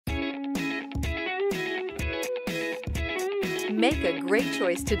Make a great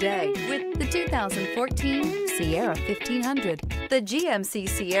choice today with the 2014 Sierra 1500. The GMC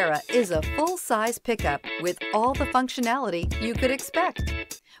Sierra is a full-size pickup with all the functionality you could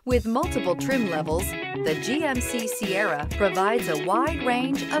expect. With multiple trim levels, the GMC Sierra provides a wide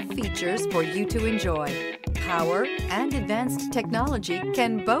range of features for you to enjoy. Power and advanced technology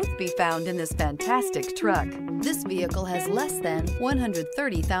can both be found in this fantastic truck. This vehicle has less than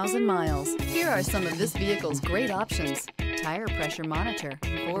 130,000 miles. Here are some of this vehicle's great options: tire pressure monitor,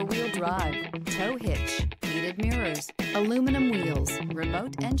 four-wheel drive, tow hitch, heated mirrors, aluminum wheels,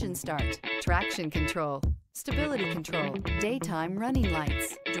 remote engine start, traction control, stability control, daytime running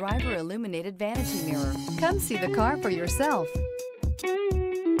lights, driver illuminated vanity mirror. Come see the car for yourself.